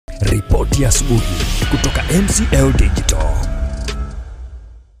Ripoti ya asubuhi kutoka MCL Digital.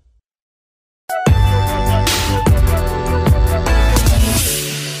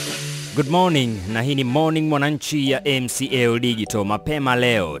 Good morning, na hii ni Morning Mwananchi ya MCL Digital. Mapema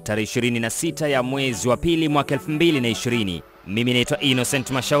leo, tarehe 26 ya mwezi wa pili mwaka 2020. Mimi naitwa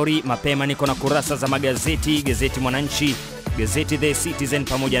Innocent Mashauri. Mapema niko na kurasa za magazeti, gazeti Mwananchi, gazeti The Citizen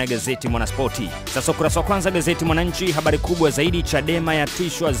pamoja na gazeti Mwanaspoti. Sasa ukurasa wa kwanza gazeti Mwananchi, habari kubwa zaidi: Chadema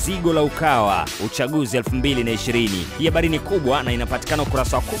yatwishwa zigo la Ukawa, Uchaguzi 2020. Hii habari ni kubwa na inapatikana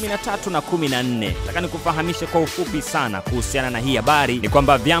ukurasa wa 13 na 14. Nataka nikufahamishe kwa ufupi sana kuhusiana na hii habari. Ni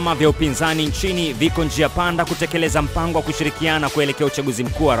kwamba vyama vya upinzani nchini viko Njiapanda kutekeleza mpango wa kushirikiana kuelekea uchaguzi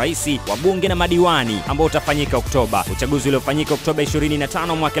mkuu wa Rais, wabunge na madiwani ambao utafanyika Octoba. Uchaguzi uliofanyika Octoba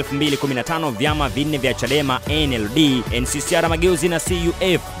 25 mwaka 2015, vyama vinne vya Chadema, NLD, NCCR Mageuzi na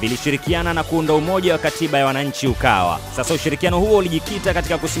CUF vilishirikiana na kuunda umoja wa katiba ya wananchi Ukawa. Sasa ushirikiano huo ulijikita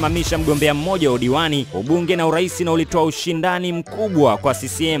katika kusimamisha mgombea mmoja wa udiwani, ubunge na urais, na ulitoa ushindani mkubwa kwa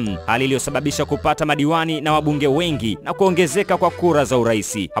CCM, hali iliyosababisha kupata madiwani na wabunge wengi na kuongezeka kwa kura za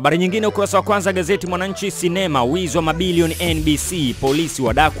urais. Habari nyingine ukurasa wa kwanza gazeti Mwananchi: sinema, wizi wa mabilioni NBC, polisi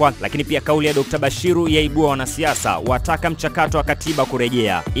wadakwa, lakini pia kauli ya Dr. Bashiru yaibua wanasiasa, wataka mchakato wa katiba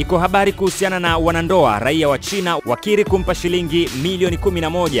kurejea. Iko habari kuhusiana na wanandoa raia wa China wakiri kumpa shilingi milioni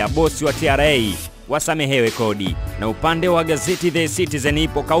 11 bosi wa TRA wasamehewe kodi. Na upande wa gazeti The Citizen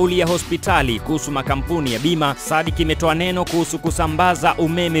ipo kauli ya hospitali kuhusu makampuni ya bima. Sadik imetoa neno kuhusu kusambaza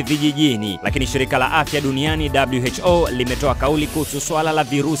umeme vijijini, lakini shirika la afya duniani WHO limetoa kauli kuhusu swala la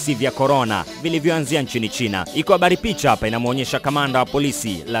virusi vya corona vilivyoanzia nchini China. Iko habari picha hapa inamuonyesha kamanda wa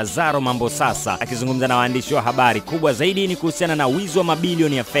polisi Lazaro Mambo sasa akizungumza na waandishi wa habari. Kubwa zaidi ni kuhusiana na wizi wa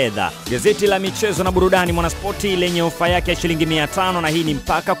mabilioni ya fedha. Gazeti la michezo na burudani Mwanaspoti lenye ofa yake ya shilingi 500, na hii ni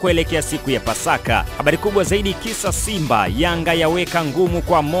mpaka kuelekea siku ya Pasaka. Habari kubwa zaidi: kisa Simba, Yanga yaweka ngumu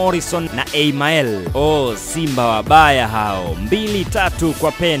kwa Morrison na Emael. Simba wabaya hao, 2-3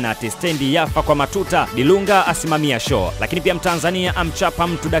 kwa penalty. Stendi yafa kwa matuta, Dilunga asimamia show. Lakini pia Mtanzania amchapa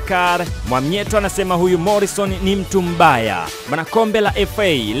mtu Dakar. Mwamnyeto anasema huyu Morrison ni mtu mbaya. Bana, kombe la FA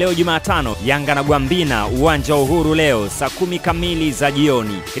leo Jumatano, Yanga na Gwambina uwanja wa Uhuru leo saa 10 kamili za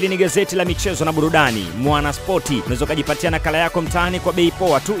jioni. Hili ni gazeti la michezo na burudani Mwanaspoti. Unaweza kujipatia nakala yako mtaani kwa bei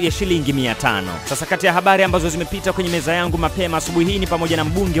poa tu ya shilingi 500. Sasa kati ya habari ambazo zimepita kwenye meza yangu mapema asubuhi hii ni pamoja na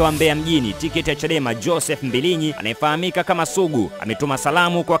mbunge wa Mbeya mjini tiketi ya Chadema Joseph Mbilinyi anayefahamika kama Sugu ametuma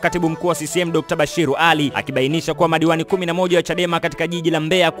salamu kwa katibu mkuu wa CCM Dr. Bashiru Ali, akibainisha kuwa madiwani 11 wa Chadema katika jiji la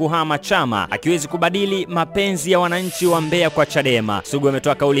Mbeya kuhama chama akiwezi kubadili mapenzi ya wananchi wa Mbeya kwa Chadema. Sugu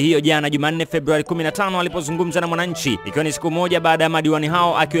ametoa kauli hiyo jana Jumanne Februari 15 alipozungumza na Mwananchi, ikiwa ni siku moja baada ya madiwani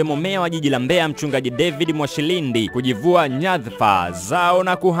hao akiwemo meya wa jiji la Mbeya Mchungaji David Mwashilindi kujivua nyadhifa zao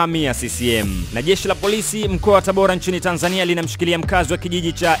na kuhamia CCM. Na jeshi la polisi mkoa wa Tabora nchini Tanzania linamshikilia mkazi wa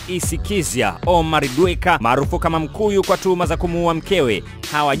kijiji cha Isikizia Omar Dweka maarufu kama Mkuu kwa tuhuma za kumuua mkewe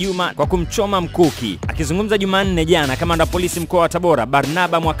Hawa Juma kwa kumchoma mkuki. Akizungumza Jumanne jana, kamanda wa polisi mkoa wa Tabora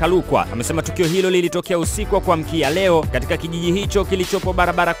Barnaba Mwakalukwa amesema tukio hilo lilitokea usiku wa kuamkia leo katika kijiji hicho kilichopo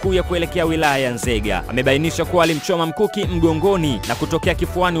barabara kuu ya kuelekea wilaya ya Nzega. Amebainisha kuwa alimchoma mkuki mgongoni na kutokea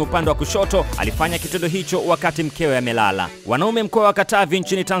kifuani upande wa kushoto. Alifanya kitendo hicho wakati mkewe amelala. Wanaume mkoa wa Katavi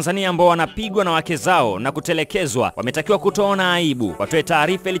nchini Tanzania ambao wanapigwa na wake zao na kutelekezwa wametakiwa kutoona aibu, watoe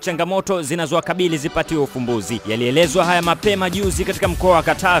taarifa ili changamoto zinazowakabili zipatiwe ufumbuzi. Yalielezwa haya mapema juzi katika mkoa wa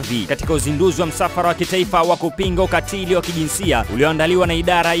Katavi katika uzinduzi wa msafara wa kitaifa wa kupinga ukatili wa kijinsia ulioandaliwa na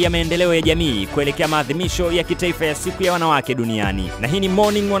idara ya maendeleo ya jamii kuelekea maadhimisho ya kitaifa ya siku ya wanawake duniani. Na hii ni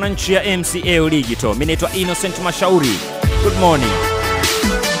Morning Mwananchi ya MCL Digital. Mimi naitwa Innocent Mashauri. Good morning.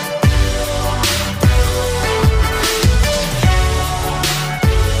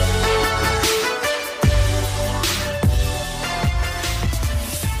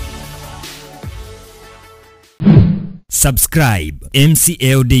 Subscribe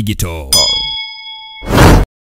MCL Digital.